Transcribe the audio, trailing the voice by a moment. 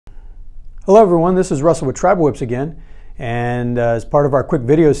Hello everyone, this is Russell with Tribal Whips again, and as part of our quick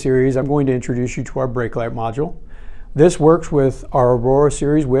video series I'm going to introduce you to our brake light module. This works with our Aurora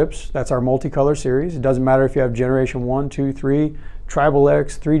series whips. That's our multicolor series. It doesn't matter if you have generation 1, 2, 3, Tribal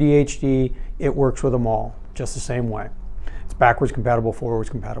X, 3D HD, it works with them all just the same way. It's backwards compatible, forwards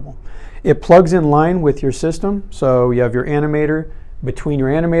compatible. It plugs in line with your system, so you have your animator. Between your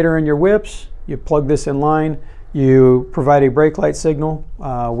animator and your whips, you plug this in line. You provide a brake light signal,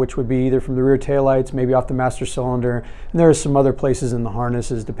 which would be either from the rear taillights, maybe off the master cylinder, and there are some other places in the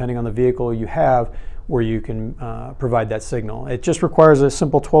harnesses, depending on the vehicle you have, where you can provide that signal. It just requires a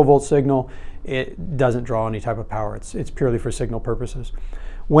simple 12-volt signal. It doesn't draw any type of power. It's purely for signal purposes.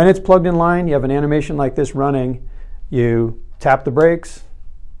 When it's plugged in line, you have an animation like this running. You tap the brakes,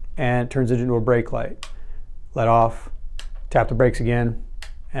 and it turns it into a brake light. Let off, tap the brakes again,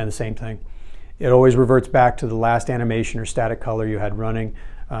 and the same thing. It always reverts back to the last animation or static color you had running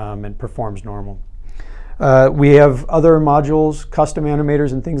and performs normal. We have other modules, custom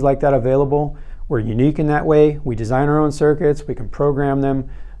animators and things like that available. We're unique in that way. We design our own circuits, we can program them,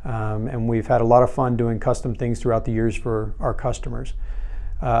 and we've had a lot of fun doing custom things throughout the years for our customers.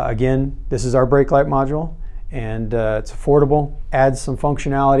 Again, this is our brake light module, and it's affordable, adds some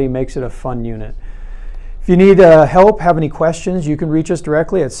functionality, makes it a fun unit. If you need help, have any questions, you can reach us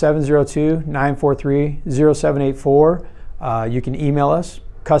directly at 702-943-0784. You can email us,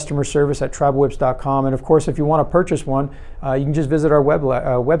 customerservice@tribalwhips.com. And of course, if you want to purchase one, you can just visit our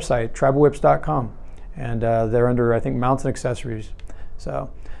website, tribalwhips.com. And they're under, I think, mounts and accessories. So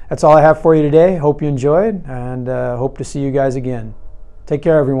that's all I have for you today. Hope you enjoyed, and hope to see you guys again. Take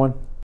care, everyone.